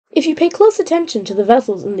If you pay close attention to the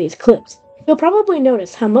vessels in these clips, you'll probably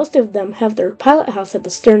notice how most of them have their pilot house at the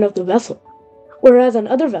stern of the vessel, whereas on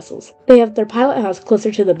other vessels, they have their pilot house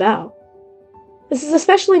closer to the bow. This is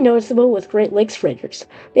especially noticeable with Great Lakes freighters.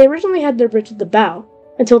 They originally had their bridge at the bow,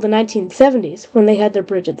 until the 1970s when they had their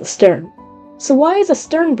bridge at the stern. So why is a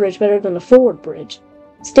stern bridge better than a forward bridge?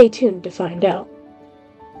 Stay tuned to find out.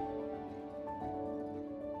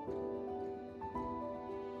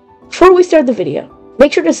 Before we start the video,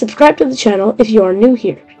 make sure to subscribe to the channel if you are new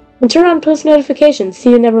here, and turn on post notifications so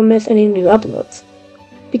you never miss any new uploads.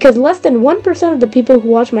 Because less than 1% of the people who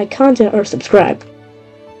watch my content are subscribed.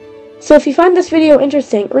 So if you find this video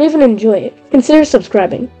interesting or even enjoy it, consider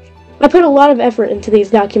subscribing. I put a lot of effort into these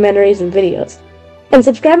documentaries and videos, and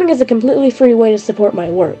subscribing is a completely free way to support my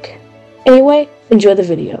work. Anyway, enjoy the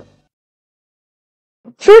video.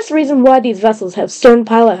 First reason why these vessels have stern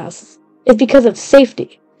pilot houses is because of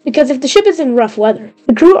safety. Because if the ship is in rough weather,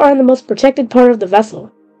 the crew are in the most protected part of the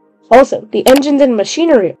vessel. Also, the engines and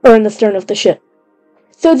machinery are in the stern of the ship.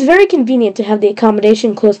 So it's very convenient to have the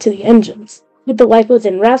accommodation close to the engines, with the lifeboats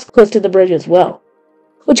and rafts close to the bridge as well,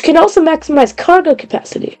 which can also maximize cargo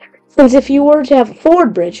capacity, since if you were to have a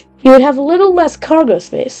forward bridge, you would have a little less cargo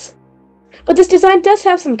space. But this design does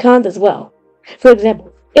have some cons as well. For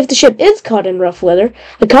example, if the ship is caught in rough weather,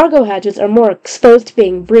 the cargo hatches are more exposed to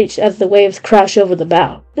being breached as the waves crash over the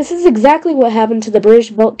bow. This is exactly what happened to the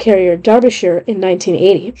British bulk carrier Derbyshire in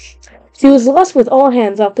 1980. She was lost with all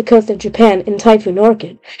hands off the coast of Japan in Typhoon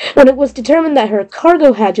Orchid, when it was determined that her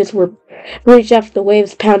cargo hatches were breached after the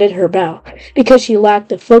waves pounded her bow, because she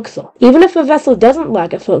lacked a forecastle. Even if a vessel doesn't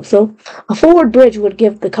lack a forecastle, a forward bridge would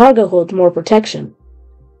give the cargo holds more protection.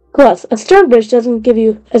 Plus, a stern bridge doesn't give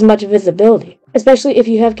you as much visibility, especially if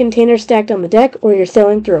you have containers stacked on the deck or you're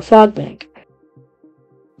sailing through a fog bank.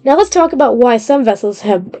 Now let's talk about why some vessels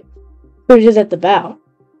have bridges at the bow.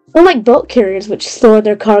 Unlike bulk carriers which store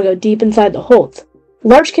their cargo deep inside the holds,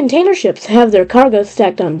 large container ships have their cargo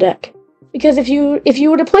stacked on deck. Because if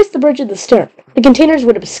you were to place the bridge at the stern, the containers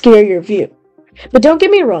would obscure your view. But don't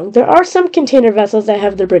get me wrong, there are some container vessels that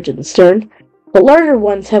have their bridge at the stern, but larger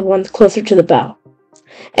ones have ones closer to the bow.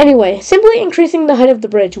 Anyway, simply increasing the height of the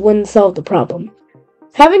bridge wouldn't solve the problem.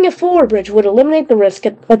 Having a forward bridge would eliminate the risk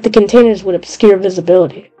that the containers would obscure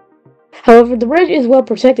visibility. However, the bridge is well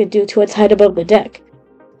protected due to its height above the deck,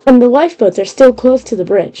 and the lifeboats are still close to the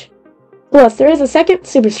bridge. Plus, there is a second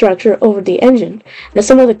superstructure over the engine that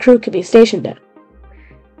some of the crew could be stationed at.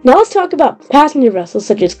 Now let's talk about passenger vessels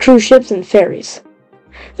such as cruise ships and ferries.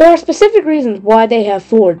 There are specific reasons why they have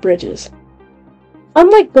forward bridges.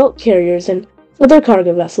 Unlike bulk carriers and other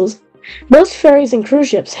cargo vessels, most ferries and cruise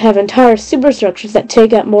ships have entire superstructures that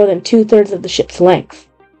take up more than 2/3 of the ship's length,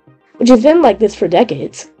 which has been like this for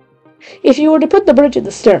decades. If you were to put the bridge at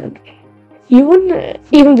the stern, you wouldn't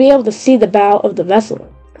even be able to see the bow of the vessel,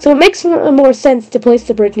 so it makes more sense to place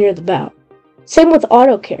the bridge near the bow. Same with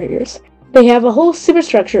auto carriers. They have a whole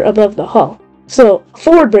superstructure above the hull, so a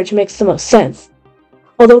forward bridge makes the most sense,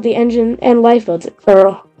 although the engine and lifeboats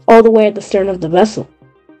are all the way at the stern of the vessel.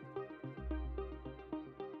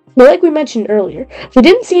 Now, like we mentioned earlier, we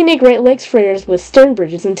didn't see any Great Lakes freighters with stern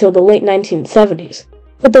bridges until the late 1970s,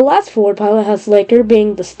 with the last forward pilot house laker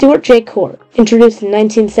being the Stuart J. Court, introduced in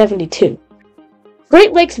 1972.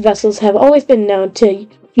 Great Lakes vessels have always been known to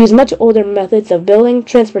use much older methods of building,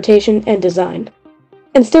 transportation, and design,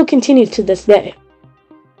 and still continues to this day.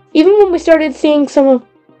 Even when we started seeing some of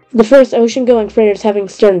the first ocean-going freighters having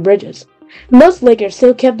stern bridges, most lakers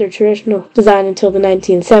still kept their traditional design until the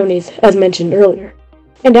 1970s, as mentioned earlier.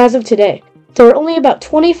 And as of today, there are only about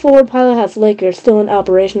 20 forward pilot house lakers still in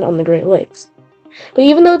operation on the Great Lakes. But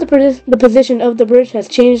even though the position of the bridge has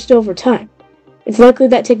changed over time, it's likely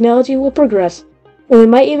that technology will progress, and we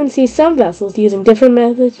might even see some vessels using different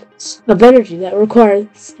methods of energy that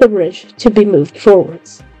requires the bridge to be moved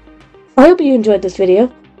forwards. I hope you enjoyed this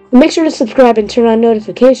video, and make sure to subscribe and turn on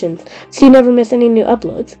notifications so you never miss any new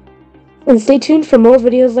uploads. And stay tuned for more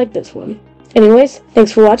videos like this one. Anyways,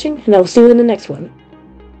 thanks for watching, and I will see you in the next one.